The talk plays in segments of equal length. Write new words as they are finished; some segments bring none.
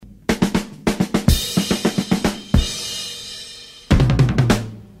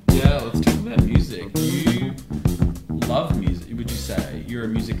you're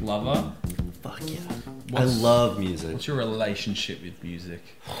a music lover. Fuck yeah. I love music. What's your relationship with music?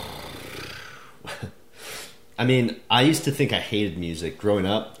 I mean, I used to think I hated music growing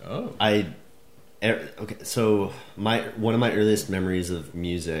up. Oh. Okay, so one of my earliest memories of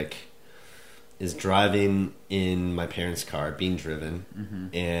music is driving in my parents' car, being driven,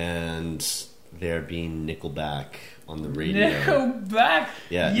 and there being Nickelback on the radio. Nickelback?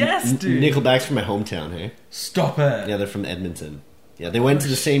 Yeah. Yes, dude. Nickelback's from my hometown, hey? Stop it. Yeah, they're from Edmonton. Yeah, they went to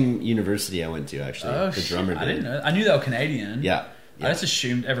the same university I went to, actually. Oh, the drummer shit. I did. didn't know. I knew they were Canadian. Yeah. I just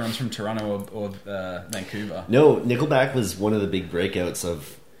assumed everyone's from Toronto or Vancouver. No, Nickelback was one of the big breakouts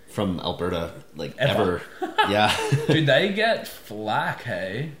from Alberta, like ever. Yeah. Dude, they get flack,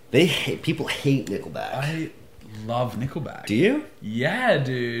 hey? People hate Nickelback. I love Nickelback. Do you? Yeah,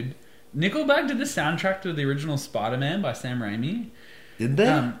 dude. Nickelback did the soundtrack to the original Spider-Man by Sam Raimi. Did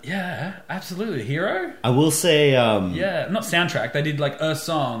they? Yeah, absolutely. Hero? I will say... yeah, not soundtrack. They did like a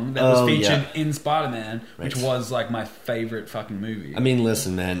song that was featured in Spider-Man, which was like my favorite fucking movie. I mean,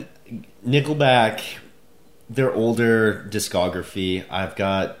 listen, man. Nickelback, their older discography, I've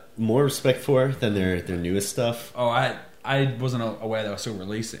got more respect for than their newest stuff. Oh, I wasn't aware they were still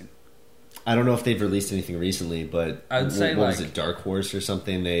releasing. I don't know if they've released anything recently, but I'd say what was it, Dark Horse or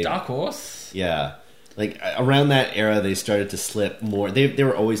something? Dark Horse? Yeah. Like, around that era, they started to slip more. They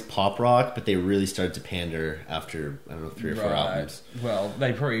were always pop rock, but they really started to pander after, I don't know, 3 or 4 albums. Well,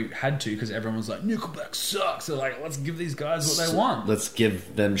 they probably had to, because everyone was like, Nickelback sucks. So, like, let's give these guys what they want. Let's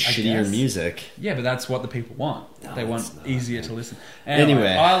give them shittier music. Yeah, but that's what the people want. No, they want easier to listen.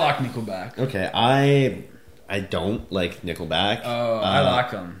 Anyway. I like Nickelback. Okay, I don't like Nickelback. Oh, I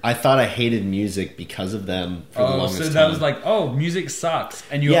like them. I thought I hated music because of them for the longest time. So that was like, music sucks,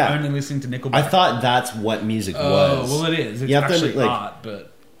 and you're only listening to Nickelback. I thought that's what music was. Oh, well, it is. It's actually art,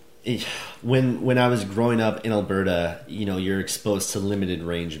 but... When I was growing up in Alberta, you're exposed to limited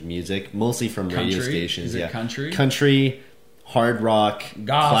range of music, mostly from radio stations. Is it country? Country, hard rock,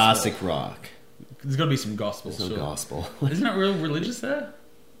 classic rock. There's got to be some gospel. There's no gospel. Isn't it real religious there?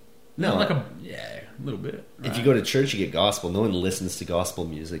 No. A little bit. Right? If you go to church, you get gospel. No one listens to gospel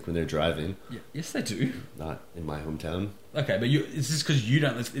music when they're driving. Yeah, yes, they do. Not in my hometown. Okay, but it's just because you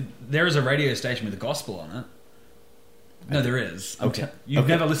don't listen. There is a radio station with a gospel on it. No, there is. Okay. You've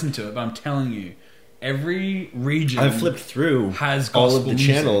never listened to it, but I'm telling you, every region I've flipped through has gospel all of the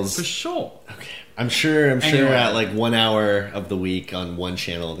music, channels for sure. Okay. I'm sure at like 1 hour of the week on one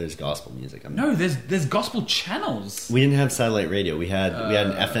channel there's gospel music. No, there's gospel channels. We didn't have satellite radio. We had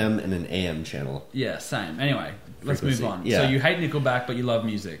an FM and an AM channel. Yeah, same. Anyway, let's move on. Yeah. So you hate Nickelback, but you love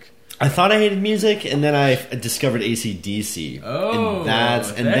music. I thought I hated music, and then I discovered AC/DC. Oh,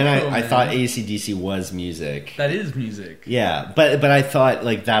 and then I thought AC/DC was music. That is music. Yeah, but I thought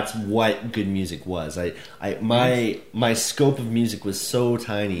like that's what good music was. My scope of music was so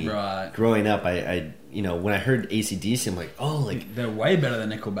tiny. Right. Growing up, I when I heard AC/DC, I'm like, oh, like they're way better than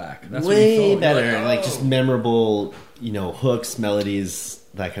Nickelback. That's way what you thought. better, like just memorable, hooks, melodies,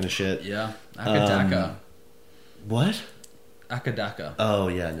 that kind of shit. Yeah, Akadaka. What? Akadaka. Oh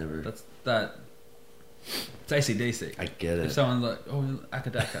yeah, never. It's AC/DC. I get it. If someone's like,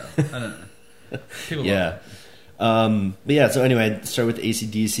 Akadaka, I don't know. People yeah. But yeah, so anyway, I started with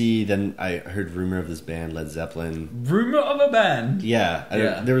AC/DC, then I heard rumor of this band, Led Zeppelin. Rumor of a band? Yeah.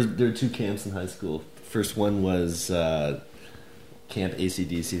 There were 2 camps in high school. First one was Camp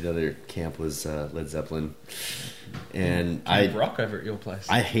AC/DC, the other camp was Led Zeppelin. And Camp Rock over at your place.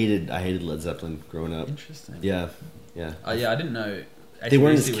 I hated Led Zeppelin growing up. Interesting. Yeah. I didn't know. They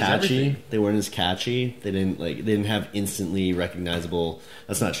weren't as catchy. They didn't have instantly recognizable.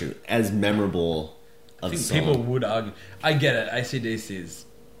 That's not true. As memorable. I think people would argue. I get it. AC/DC is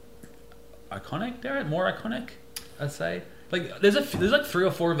iconic. More iconic, I'd say. Like there's like 3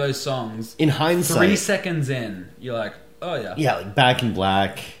 or 4 of those songs. In hindsight, 3 seconds in, you're like, oh yeah, yeah, like Back in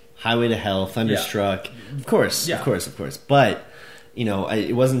Black, Highway to Hell, Thunderstruck. Yeah. Of course. But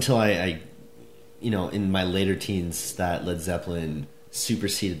it wasn't until I in my later teens that Led Zeppelin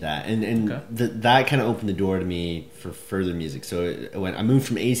superseded that, and that kind of opened the door to me for further music. So when I moved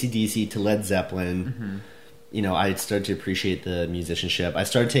from AC/DC to Led Zeppelin, I started to appreciate the musicianship. I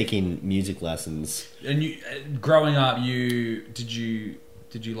started taking music lessons. And you, growing up,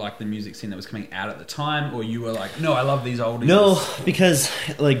 did you like the music scene that was coming out at the time, or you were like, no, I love these oldies? No, because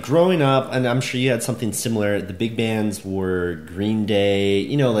like growing up, and I'm sure you had something similar, the big bands were Green Day,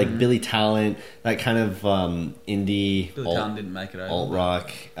 like Billy Talent, that kind of indie Billy Talent didn't make it over. Alt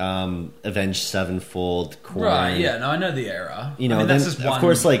rock, Avenged Sevenfold, Korn. Right, yeah, no, I know the era. Then, that's just one... of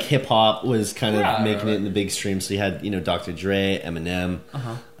course, like hip hop was kind of making it in the big stream. So you had Dr. Dre, Eminem,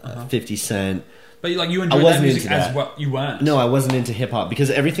 50 Cent. But like you enjoyed that music as well. You weren't. No, I wasn't into hip hop because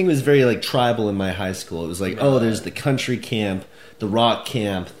everything was very like tribal in my high school. It was like, oh, there's the country camp, the rock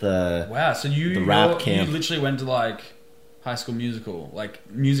camp, the rap camp. You literally went to like High School Musical. Like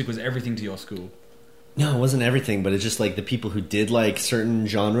music was everything to your school. No, it wasn't everything, but it's just like the people who did like certain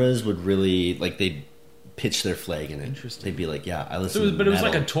genres would really like they'd pitch their flag in it. Interesting. They'd be like, yeah, I listen. to But it was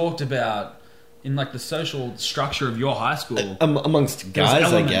like a talked about. In like the social structure of your high school, amongst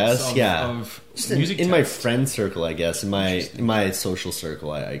guys, I guess, of music in my friend circle, I guess, in my social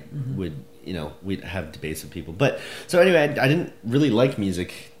circle, I would we'd have debates with people. But so anyway, I didn't really like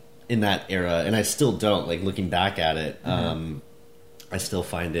music in that era, and I still don't. Like looking back at it, I still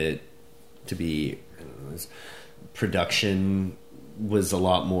find it to be production was a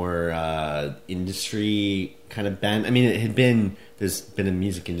lot more industry kind of bent. I mean, there's been a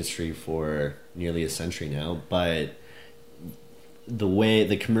music industry for nearly a century now, but the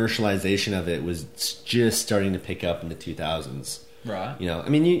commercialization of it was just starting to pick up in the 2000s. Right. I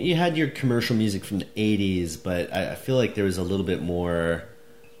mean, you had your commercial music from the 80s, but I feel like there was a little bit more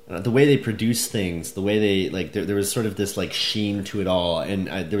the way they produce things, the way they like there was sort of this like sheen to it all, and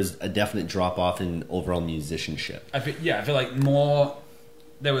there was a definite drop off in overall musicianship. I feel like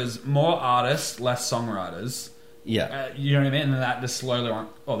there was more artists, less songwriters. Yeah, you know what I mean, and then that just slowly went,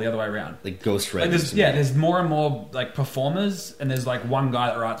 the other way around. Like ghostwriters. There's more and more like performers, and there's like one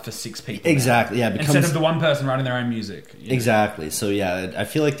guy that writes for 6 people. Exactly. Now, yeah, instead of the one person writing their own music. Exactly. So yeah, I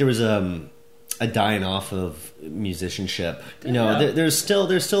feel like there was a dying off of musicianship. There's still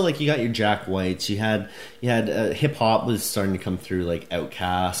like you got your Jack Whites. You had hip hop was starting to come through, like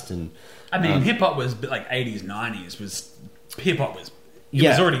Outkast, and I mean hip hop was like 80s 90s was hip hop was. It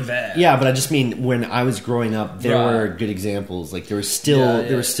was already there. Yeah, but I just mean when I was growing up, there were good examples. Like there was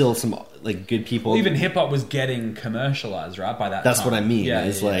still some like good people. Well, even hip hop was getting commercialized, right? By that, that's what I mean.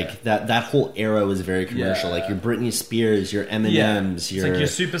 Like that whole era was very commercial. Like your Britney Spears, your Eminems, your like your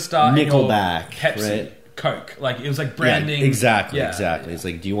Superstar, Nickelback, Pepsi, right? Coke. Like it was like branding. Yeah, exactly. It's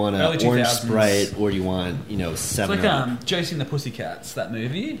like, do you want an orange Sprite or do you want 7 It's like Josie and the Pussycats, that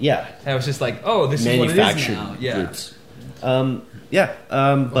movie. Yeah, it was just like, this is what it is now. Yeah. Goods.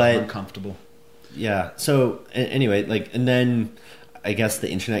 But uncomfortable. Yeah. So anyway, and then I guess the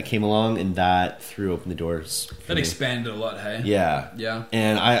internet came along, and that threw open the doors. That expanded a lot. Hey. Yeah. Yeah.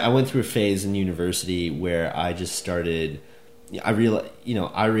 And I went through a phase in university where I just started. I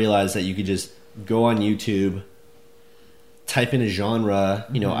realized that you could just go on YouTube, type in a genre.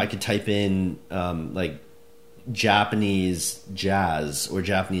 I could type in like Japanese jazz or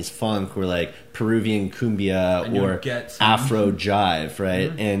Japanese funk or like Peruvian cumbia or Afro jive, right?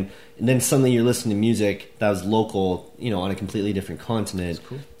 Mm-hmm. And then suddenly you're listening to music that was local, on a completely different continent. That's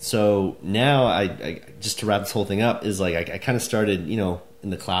cool. So now I just to wrap this whole thing up is like I kind of started, in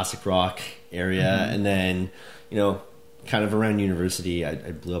the classic rock area, and then, kind of around university, I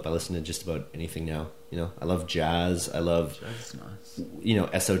blew up. I listen to just about anything now. I love jazz. I love jazz is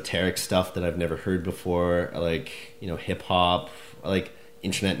nice. Esoteric stuff that I've never heard before. I like, hip hop. I like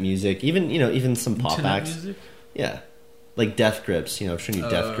internet music. Even some pop internet acts. Music? Yeah, like Death Grips. I've shown you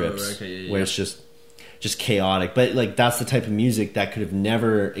Death Grips, okay, yeah. where it's just chaotic. But like that's the type of music that could have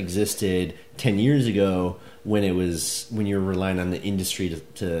never existed 10 years ago when you were relying on the industry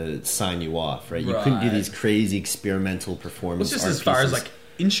to sign you off, right? You couldn't do these crazy experimental performance. It's just as far as like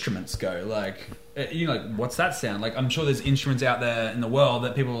instruments go, like what's that sound like? I'm sure there's instruments out there in the world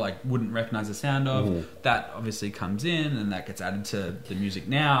that people like wouldn't recognize the sound of. Mm-hmm. That obviously comes in and that gets added to the music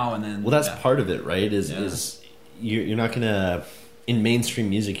now, and then that's part of it, right? Is you're not gonna in mainstream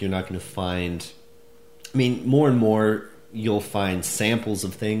music you're not gonna find. I mean, more and more you'll find samples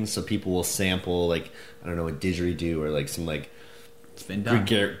of things, so people will sample like I don't know a didgeridoo or like some like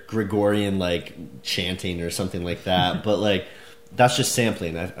Gregorian like chanting or something like that, but like. That's just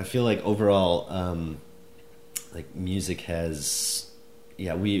sampling. I feel like overall, like music has,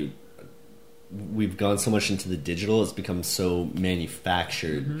 we've gone so much into the digital. It's become so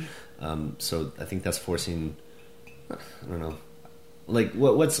manufactured. Mm-hmm. So I think that's forcing. I don't know. Like,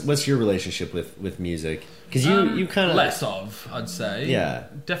 what's your relationship with music? Because you kind of less of, I'd say. Yeah,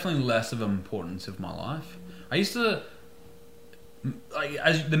 definitely less of importance of my life. I used to. Like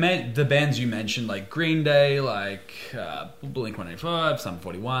as the bands you mentioned, like Green Day, like Blink-182, Sum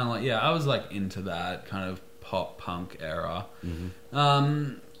 41, like I was like into that kind of pop punk era.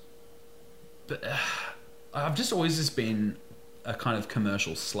 Mm-hmm. But I've just always just been a kind of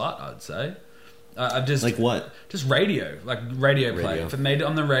commercial slut, I'd say. I've just like what? Just radio play. If it made it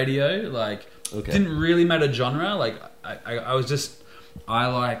on the radio, like didn't really matter genre. Like I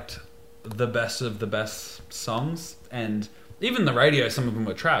liked the best of the best songs and. even the radio, some of them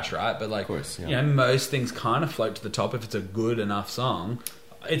were trash, right? But like, of course, yeah. You know, most things kind of float to the top if it's a good enough song.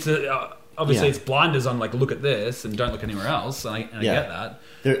 It's obviously it's blinders on like, look at this and don't look anywhere else, and I get that.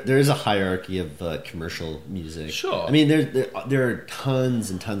 There is a hierarchy of commercial music. Sure. I mean, there are tons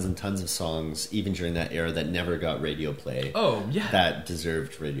and tons and tons of songs, even during that era, that never got radio play. Oh, yeah. That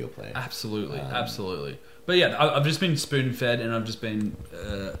deserved radio play. Absolutely, absolutely. But yeah, I've just been spoon-fed, and I've just been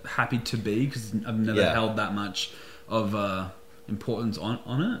happy to be, because I've never held that much of importance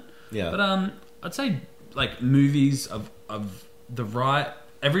on it. Yeah. But I'd say, like, movies of the right...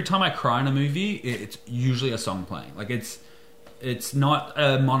 Every time I cry in a movie, it's usually a song playing. Like, it's not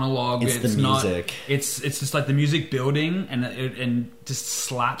a monologue. It's the music. Not, it's just like the music building, and just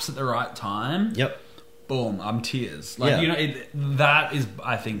slaps at the right time. Yep. Boom, I'm tears. Like, you know, that is,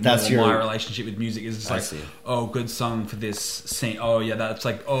 I think, that's my relationship with music is just like, oh, good song for this scene. Oh, yeah, that's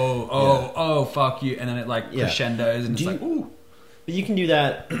like, oh, fuck you. And then it like crescendos, and it's like, ooh. But you can do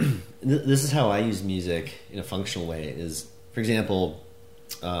that. This is how I use music in a functional way is, for example,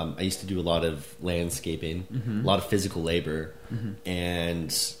 I used to do a lot of landscaping, a lot of physical labor,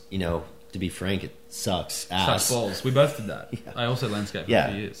 and, you know, to be frank, it sucks ass. Sucks balls. We both did that. Yeah. I also landscaped for a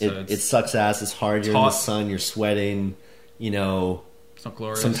few years. So it sucks ass. It's hard. You're in the sun. You're sweating. You know, it's not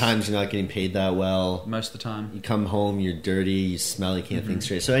glorious. Sometimes you're not getting paid that well. Most of the time, you come home, you're dirty. You smell. You can't think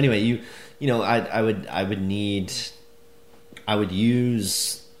straight. So anyway, you know, I would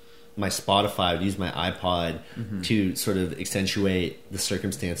use my Spotify, I would use my iPod to sort of accentuate the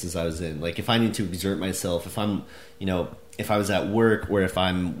circumstances I was in. Like, if I need to exert myself, if I'm, you know, if I was at work, or if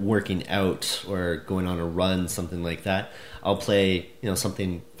I'm working out or going on a run, something like that, I'll play, you know,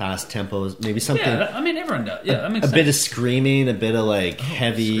 something fast tempos, maybe something. Yeah, I mean, everyone does. Yeah, that makes sense. A bit of screaming, a bit of like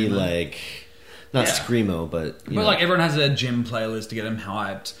heavy, screamo. Like not screamo, but you know. Like, everyone has a gym playlist to get them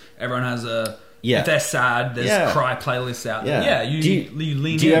hyped. Everyone has a. If they're sad, there's cry playlists out there. Yeah, you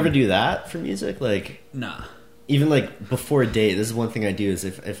lean in. Do you ever do that for music? Like, nah. Even like before a date, this is one thing I do is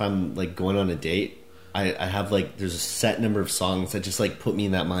if I'm like going on a date, I have like, there's a set number of songs that just like put me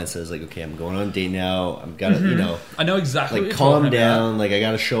in that mindset. It's like, okay, I'm going on a date now. I've got to, you know. I know exactly like, calm down. Like, I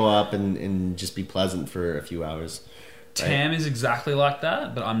got to show up and just be pleasant for a few hours. Tam is exactly like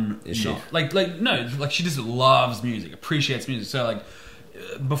that, but I'm not. She? Like no, like, she just loves music, appreciates music. So like,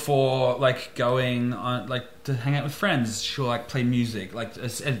 before like going on like to hang out with friends, she'll like play music. Like,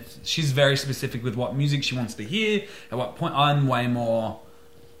 she's very specific with what music she wants to hear at what point. I'm way more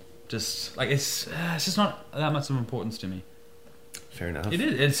just like, it's just not that much of importance to me. Fair enough. It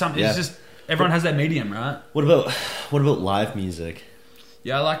is. It's something. It's just everyone has that medium, right? What about live music?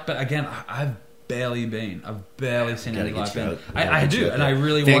 Yeah, but again, I've barely seen any live band. I do, and I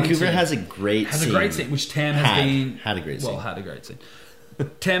really want to. Vancouver has a great scene, which Tam had a great scene.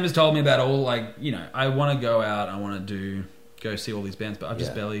 Tam has told me about all, like, you know, I want to go out, I want to go see all these bands, but I've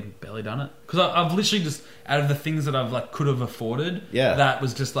just barely done it, because I've literally just, out of the things that I've like could have afforded, that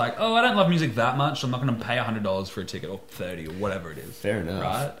was just like, oh, I don't love music that much, so I'm not going to pay $100 for a ticket, or $30 or whatever it is. Fair enough,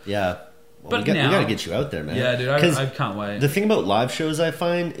 right? Yeah. Well, we got to get you out there, man. Yeah, dude, I can't wait. The thing about live shows, I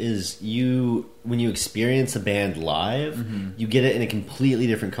find, is when you experience a band live, you get it in a completely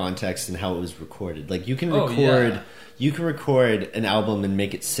different context than how it was recorded. Like, you can record. You can record an album and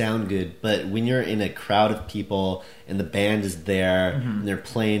make it sound good, but when you're in a crowd of people and the band is there and they're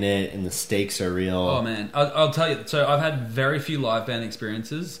playing it and the stakes are real. Oh man, I'll tell you. So I've had very few live band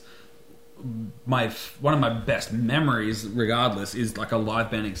experiences. One of my best memories, regardless, is like a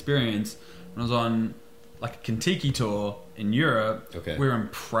live band experience when I was on like a Kentucky tour in Europe. Okay. We were in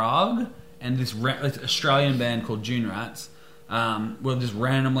Prague, and this Australian band called June Rats. We're just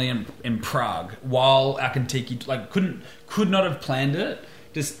randomly in Prague while our Kentucky, like, could not have planned it.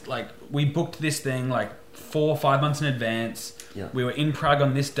 Just like, we booked this thing like 4 or 5 months in advance. Yeah. We were in Prague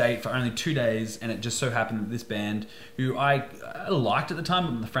on this date for only 2 days, and it just so happened that this band, who I liked at the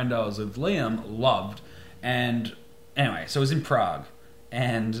time, but the friend I was with, Liam, loved. And anyway, so it was in Prague,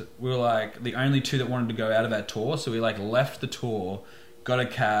 and we were like the only two that wanted to go out of our tour. So we like left the tour, got a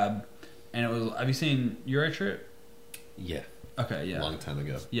cab, and it was. Have you seen Eurotrip? Yeah. Okay, yeah. A long time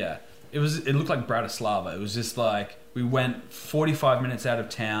ago. Yeah. It looked like Bratislava. It was just like, we went 45 minutes out of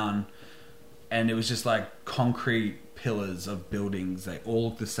town, and it was just like concrete pillars of buildings. They all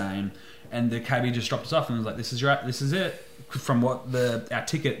looked the same. And the cabbie just dropped us off and was like, this is it. From what our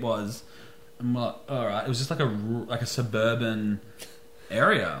ticket was. And we're like, all right. It was just like a suburban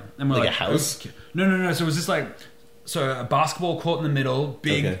area. And we're like a house? No. So it was just like, a basketball court in the middle,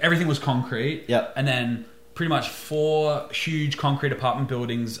 big, everything was concrete. Yep. And then pretty much 4 huge concrete apartment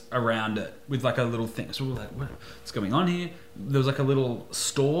buildings around it with like a little thing. So we were like, what's going on here? There was like a little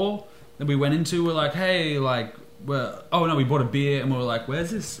store that we went into. We're like, hey, like, we bought a beer and we were like,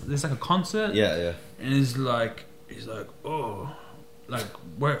 where's this? There's like a concert. Yeah. And he's like, oh, like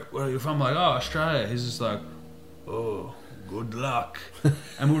where are you from? I'm like, oh, Australia. He's just like, oh, good luck.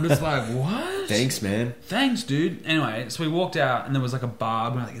 And we were just like, what? Thanks, man. Thanks, dude. Anyway, so we walked out and there was like a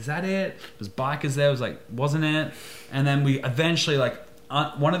bar. We were like, is that it? There's bikers there. I was like, wasn't it? And then we eventually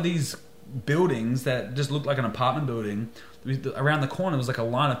one of these buildings that just looked like an apartment building. Around the corner was like a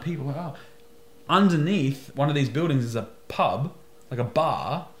line of people. Like, oh, underneath one of these buildings is a pub, like a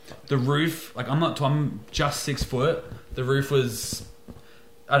bar. The roof, like I'm just 6 foot. The roof was,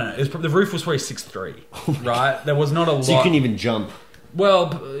 I don't know. The roof was probably 6'3", right? There was not a lot. So you couldn't even jump.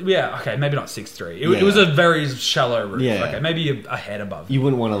 Well, yeah, okay, maybe not 6'3". It was a very shallow roof. Yeah. Okay, maybe a head above. You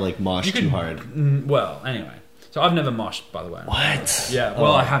wouldn't want to like mosh too hard. Well, anyway. So I've never moshed, by the way. What? Yeah,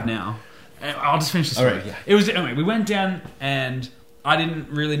 well, I have now. I'll just finish this story. Right, yeah. It was, anyway, we went down and I didn't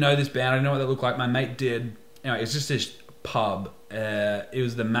really know this band. I didn't know what they looked like. My mate did. Anyway, it was just this pub. It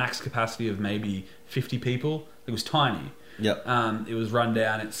was the max capacity of maybe 50 people. It was tiny. Yep. It was run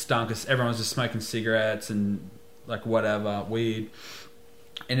down. It stunk. Everyone was just smoking cigarettes and like whatever, weed.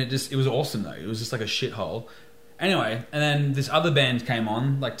 And it was awesome though. It was just like a shithole. Anyway, and then this other band came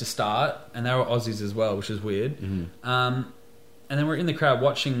on like to start, and they were Aussies as well, which is weird. Mm-hmm. And then we're in the crowd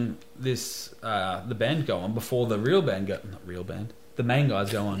watching the band go on before the the main guys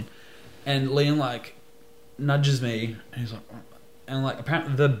go on. And Liam like nudges me and he's like, and like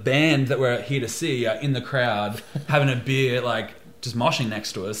apparently the band that we're here to see are in the crowd having a beer, like just moshing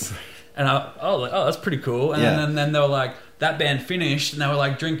next to us. And that's pretty cool. And then they were like, that band finished and they were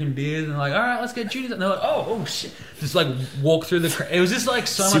like drinking beers and like, all right, let's get Judy's. And they're like, oh shit. Just like walk through the crowd. It was just like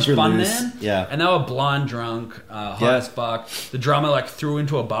so much fun, loose. man. Yeah. And they were blind drunk, high as fuck. The drummer like threw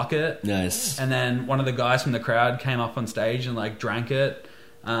into a bucket. Nice. And then one of the guys from the crowd came up on stage and like drank it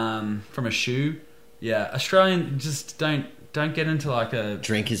from a shoe. Yeah. Australian just don't get into like a...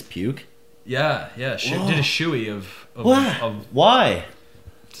 Drink his puke? Yeah. Did a shoey of Why?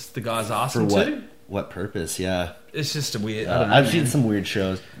 Just the guys asked For him what? to. What purpurpose? Yeah. It's just a weird... I don't know, I've seen some weird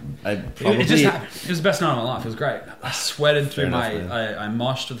shows. It just happened. It was the best night of my life. It was great. I sweated through I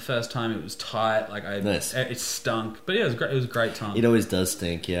moshed for the first time. It was tight. Like Nice. It stunk. But yeah, it was great. It was a great time. It always does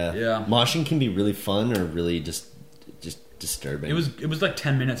stink, yeah. Yeah. Moshing can be really fun or really just disturbing. It was like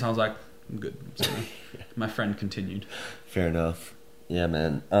 10 minutes. I was like, I'm good. So my friend continued. Fair enough. Yeah,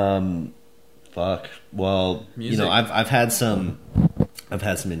 man. Fuck. Well, Music. you know, I've had some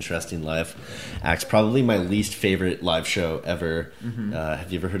interesting live acts. Probably my least favorite live show ever. Mm-hmm.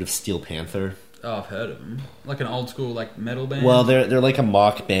 Have you ever heard of Steel Panther? Oh, I've heard of them. Like an old school like metal band. Well, they're like a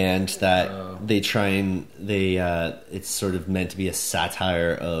mock band that they try and it's sort of meant to be a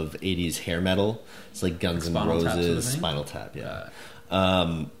satire of 80s hair metal. It's like Guns N' Roses, sort of Spinal Tap, yeah.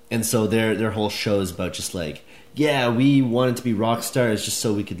 And so their whole show is about just like, yeah, we wanted to be rock stars just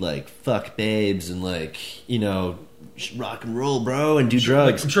so we could like fuck babes and like, you know, rock and roll, bro, and do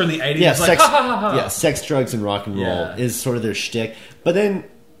drugs. Like, I'm sure in the 80s, yeah, sex, like, ha, ha, ha, ha. Yeah, sex, drugs, and rock and roll is sort of their shtick. But then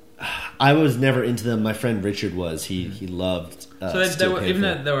I was never into them. My friend Richard was. He loved. So they were, even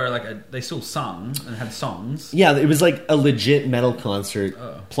though they were like they still sung and had songs. Yeah, it was like a legit metal concert,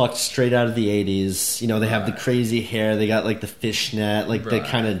 plucked straight out of the 80s. You know, they have the crazy hair. They got like the fishnet, like the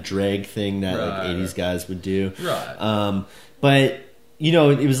kind of drag thing that like 80s guys would do. Right. But you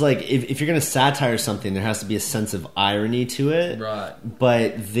know, it was like if you're going to satire something, there has to be a sense of irony to it. Right.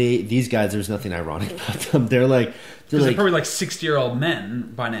 But these guys, there's nothing ironic about them. They're probably like 60-year-old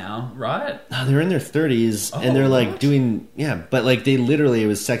men by now, right? They're in their 30s and they're like doing, but like they literally, it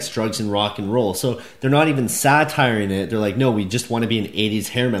was sex, drugs, and rock and roll. So they're not even satiring it. They're like, no, we just want to be an 80s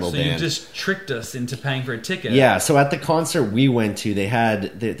hair metal band. So you just tricked us into paying for a ticket. Yeah. So at the concert we went to,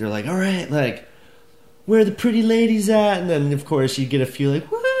 they're like, all right, like, where are the pretty ladies at? And then of course you get a few like,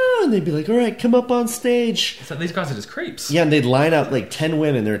 woo! And they'd be like, all right, come up on stage. So these guys are just creeps. Yeah, and they'd line up like 10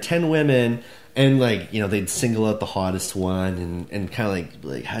 women. There are 10 women. And like, you know, they'd single out the hottest one and kind of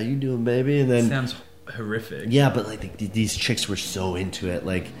like, how you doing, baby? And then sounds horrific. Yeah, but like these chicks were so into it.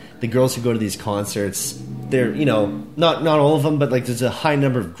 Like the girls who go to these concerts, they're, you know, not all of them, but like there's a high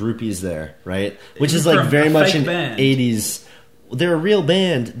number of groupies there, right? Which is like very much an 80s. They're a real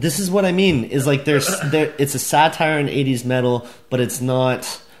band. This is what I mean. Is like it's a satire in 80s metal, but it's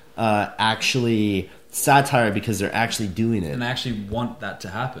not actually satire because they're actually doing it and they actually want that to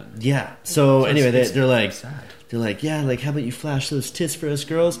happen. Yeah. So anyway, they're like, yeah, like, how about you flash those tits for us,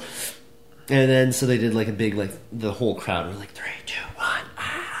 girls? And then so they did like a big, like, the whole crowd was like 3, 2, 1,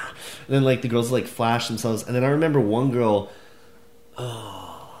 ah. And then like the girls like flashed themselves, and then I remember one girl,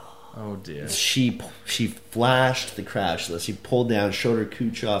 Oh dear. She flashed the crash. So she pulled down, showed her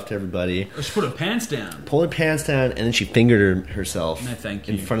cooch off to everybody. She put her pants down. Pulled her pants down, and then she fingered herself. No, thank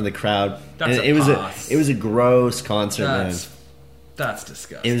you. In front of the crowd. That's and a it was a gross concert, man. That's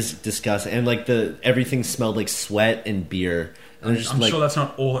disgusting. It was disgusting, and like everything smelled like sweat and beer. And I'm sure that's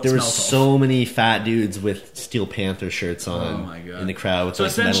not all it there were smells so many fat dudes with Steel Panther shirts on Oh my God. in the crowd with So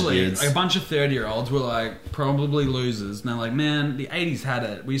like metal essentially, beards. a bunch of 30-year-olds were like probably losers, and they're like, "Man, the '80s had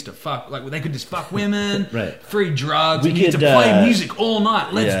it. We used to fuck like they could just fuck women, Right. Free drugs. We We need to could, play music all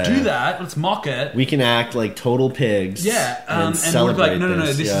night. Let's yeah. do that. Let's mock it. We can act like total pigs. Yeah, and and we're celebrate like, no,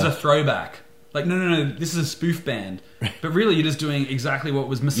 this yeah. is a throwback. Like, no, this is a spoof band. But really, you're just doing exactly what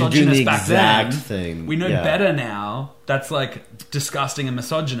was misogynist the back exact then. thing. We know Yeah. better now. That's like disgusting and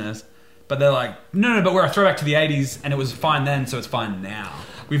misogynist. But they're like, no, but we're a throwback to the '80s, and it was fine then, so it's fine now.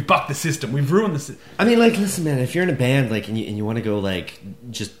 We've bucked the system. We've ruined the system. I mean, like, listen, man. If you're in a band, like, and you want to go like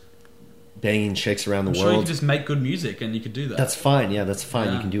just banging chicks around the I'm sure world, you could just make good music, and you could do that. that's fine. Yeah, that's fine.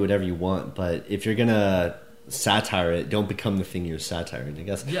 Yeah. You can do whatever you want. But if you're gonna satire it, don't become the thing you're satiring. I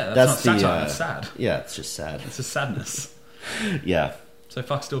guess. Yeah, that's not the, satire. That's sad. Yeah, it's just sad. It's just sadness. Yeah. So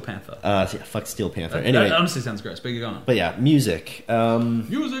fuck Steel Panther. Yeah, fuck Steel Panther. That Anyway, honestly sounds gross. But you're going on. but yeah, music.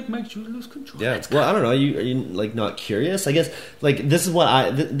 Music makes you lose control. Yeah. Well, I don't know. Are you like not curious? I guess like this is what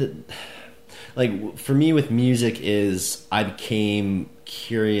like for me with music is I became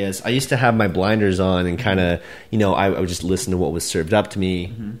curious. I used to have my blinders on and kind of I would just listen to what was served up to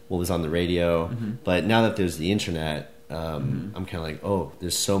me, what was on the radio. But now that there's the internet, I'm kind of like, oh,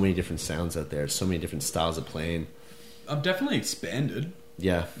 there's so many different sounds out there, so many different styles of playing. I've definitely expanded.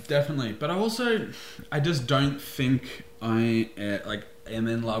 Yeah, Definitely, but I just don't think I am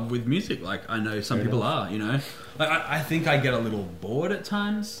in love with music. Like I know some people are, Like I think I get a little bored at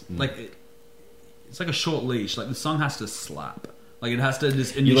times. Like it's like a short leash. Like the song has to slap. Like it has to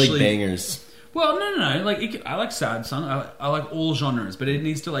just initially. you like bangers. Well, no. Like I like sad song. I like all genres, but it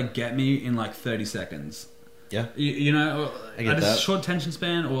needs to like get me in like 30 seconds. Yeah, I get just that. short attention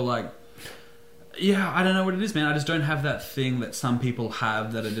span or like. Yeah, I don't know what it is, man. I just don't have that thing that some people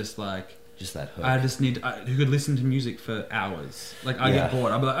have that are just like... Just that hook. I just need... who could listen to music for hours. Like, I get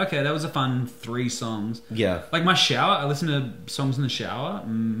bored. I'll be like, okay, that was a fun 3 songs. Yeah. Like, my shower, I listen to songs in the shower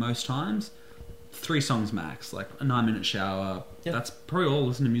most times. 3 songs max. Like, a 9-minute shower. Yeah. That's probably all I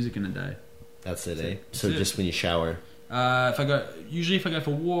listen to music in a day. That's it, eh? So That's it. just when you shower. If I go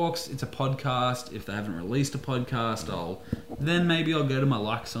for walks, it's a podcast. If they haven't released a podcast, then maybe I'll go to my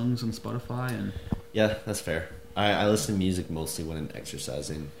like songs on Spotify and Yeah, that's fair. I listen to music mostly when I'm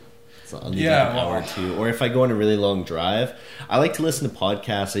exercising. So I'll need Yeah, like an hour or two. Or if I go on a really long drive, I like to listen to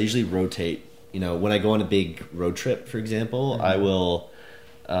podcasts. I usually rotate. When I go on a big road trip, for example, I will,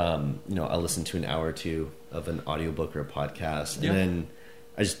 I'll listen to an hour or two of an audiobook or a podcast, and then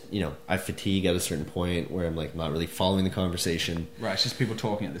I just, I fatigue at a certain point where I'm like not really following the conversation. right, it's just people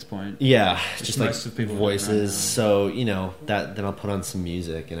talking at this point. Yeah, just like most of people voices. So that then I'll put on some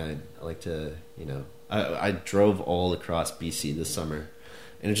music, and I like to I drove all across BC this summer,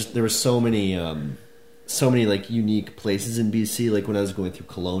 and there were so many like unique places in BC. Like when I was going through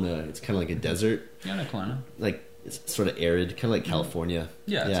Kelowna, it's kind of like a desert. Yeah, no Kelowna. Like it's sort of arid, kind of like California.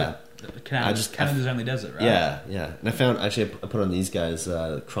 Yeah. Canada's only desert, right? Yeah. And I found I put on these guys,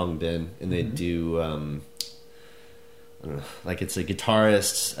 Krong Bin, and they do I don't know, like it's a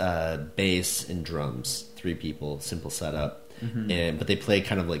guitarist, bass, and drums. 3 people, simple setup, but they play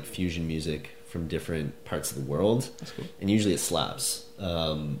kind of like fusion music from different parts of the world. That's cool. And usually it slaps.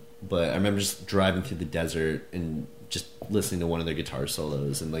 But I remember just driving through the desert and just listening to one of their guitar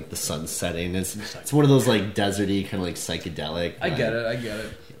solos and like the sun setting. It's one of those like deserty kind of like psychedelic. I get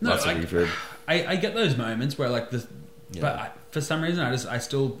it. No, Lots of reverb. I get those moments where like this, Yeah. but for some reason I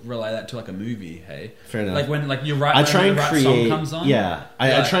still relay that to like a movie. Hey, Fair enough. Like when like you're right. I try and create. song comes on. Yeah,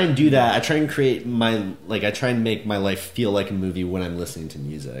 I try and do that. I try and create I try and make my life feel like a movie when I'm listening to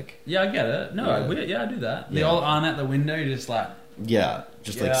music. Yeah, I get it. No, I do that. They all on at the window. You're just like, Yeah,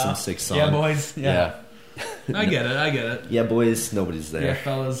 just like some sick song. Yeah, boys. Yeah. I get it. Yeah, boys. Nobody's there. Yeah,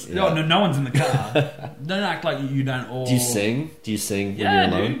 fellas. Yeah. No one's in the car. Don't act like you don't all. Do you sing? Do you sing Yeah, when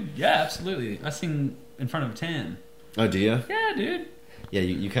you're alone? dude. Yeah, absolutely. I sing in front of a 10. Oh, do you? Yeah, dude. Yeah,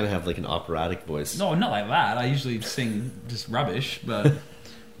 you kind of have like an operatic voice. No, not like that. I usually sing just rubbish, but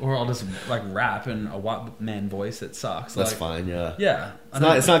or I'll just like rap in a white man voice that sucks. That's like, fine. Yeah. Yeah.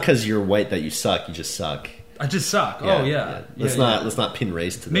 It's not because you're white that you suck. You just suck. I just suck. Yeah, Oh yeah. Let's not pin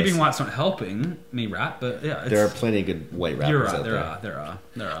race to this. Me being white's not helping me rap, but yeah, There are plenty of good white rappers you're right. out There are.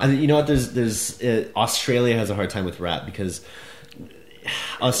 And you know what? There's Australia has a hard time with rap because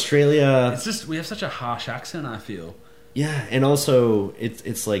Australia. It's just we have such a harsh accent. I feel Yeah, and also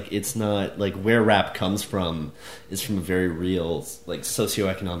it's like it's not like where rap comes from is from a very real like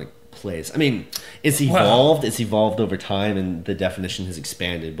socioeconomic place. I mean, it's evolved. Wow. It's evolved over time, and the definition has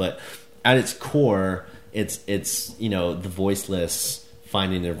expanded. But at its core, it's the voiceless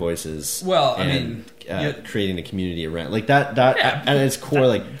finding their voices. Well, creating a community around like that. Yeah, at its core,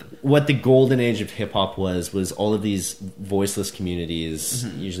 like what the golden age of hip hop was all of these voiceless communities,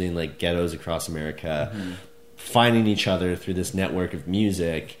 usually in like ghettos across America, finding each other through this network of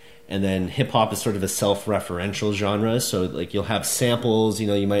music. And then hip hop is sort of a self-referential genre, so like you'll have samples.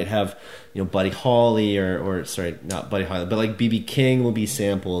 You might have Buddy Holly or sorry, not Buddy Holly, but like BB King will be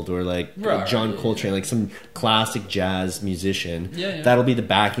sampled, or like John Coltrane, like some classic jazz musician. Yeah. That'll be the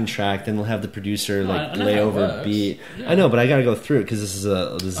backing track. Then they'll have the producer lay over a beat. Yeah. I know, but I got to go through it because this is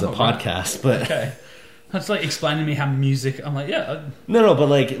a podcast. Right. But okay. That's like explaining to me how music. I'm like, yeah. No, but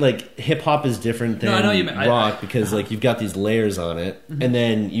like hip hop is different than rock because like you've got these layers on it, and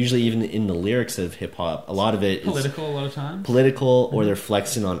then usually even in the lyrics of hip hop, a lot of it political. A lot of times political, or they're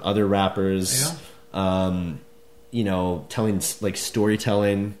flexing on other rappers. Yeah. Telling like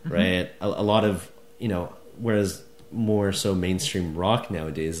storytelling, right? A lot of whereas more so mainstream rock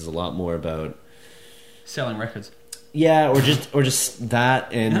nowadays is a lot more about selling records. Yeah, or just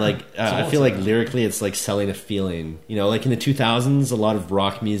that, and I feel like lyrically it's like selling a feeling. Like in the 2000s, a lot of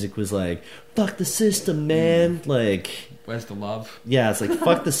rock music was like "fuck the system, man." Like, where's the love? Yeah, it's like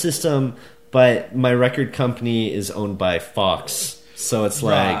 "fuck the system," but my record company is owned by Fox, so it's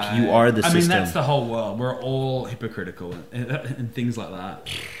like you are the system. I mean, that's the whole world. We're all hypocritical and things like that.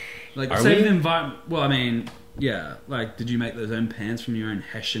 Like, are say we? the environment. Well, I mean. Yeah, like, did you make those own pants from your own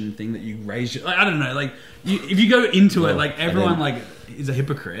Hessian thing that you raised? Like, I don't know. Like, if you go into it, like everyone like is a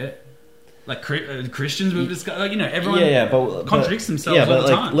hypocrite. Like Christians, we've discussed. Like, everyone but contradicts themselves all the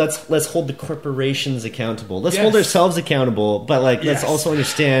time. Let's hold the corporations accountable. Let's hold ourselves accountable. But let's also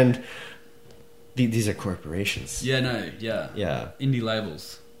understand these are corporations. Yeah. Indie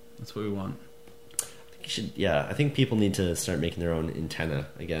labels. That's what we want. I think people need to start making their own antenna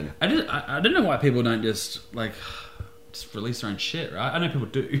again. I don't know why people don't just release their own shit, right? I know people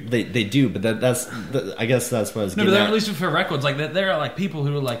do. They do, but I guess that's what I was getting but they at. release it for records. Like there are like people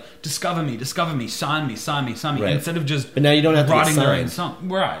who are like, discover me, sign me, right. Instead of just but now you don't have to writing their own song,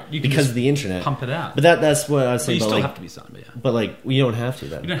 right? You can because of the internet, pump it out. But that's what I was saying. But you still have to be signed, but yeah. But like we don't have to.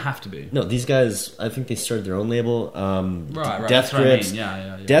 Then you don't have to be. No, these guys. I think they started their own label. Right. Death Grips.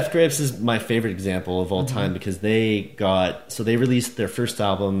 Yeah. Death Grips is my favorite example of all time because they released their first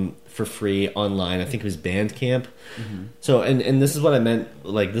album for free online. I think it was Bandcamp. So and this is what I meant.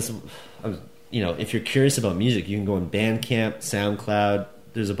 Like this, if you're curious about music, you can go on Bandcamp, SoundCloud.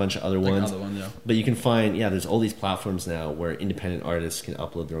 There's a bunch of other ones. But you can find there's all these platforms now where independent artists can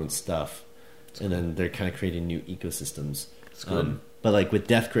upload their own stuff, and then they're kind of creating new ecosystems. It's good. But like with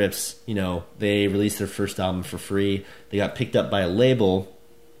Death Grips, they released their first album for free. They got picked up by a label,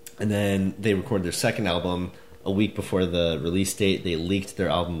 and then they recorded their second album. A week before the release date, they leaked their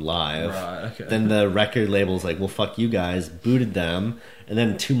album live. Right, okay. Then the record label's like, well, fuck you guys, booted them. And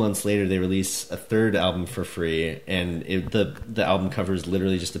then 2 months later, they release a third album for free. And the album cover is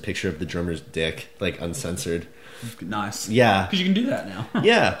literally just a picture of the drummer's dick, like uncensored. Nice. Yeah. Because you can do that now.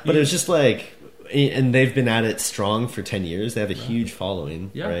 Yeah, but it was just like... And they've been at it strong for 10 years. They have a huge following,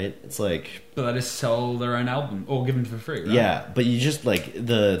 right? It's like... But they just sell their own album, or give them for free, right? Yeah, but you just, like,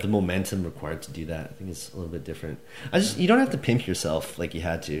 the momentum required to do that, I think is a little bit different. You don't have to pimp yourself like you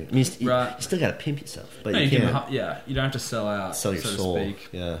had to. I mean, you still got to pimp yourself, but you can't... you don't have to sell out, sell your soul. To speak.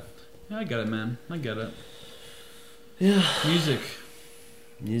 Yeah, I get it, man. I get it. Yeah.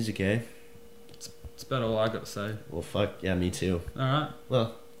 Music, eh? It's about all I got to say. Well, fuck, yeah, me too. Alright.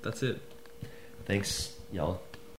 Well, that's it. Thanks, y'all.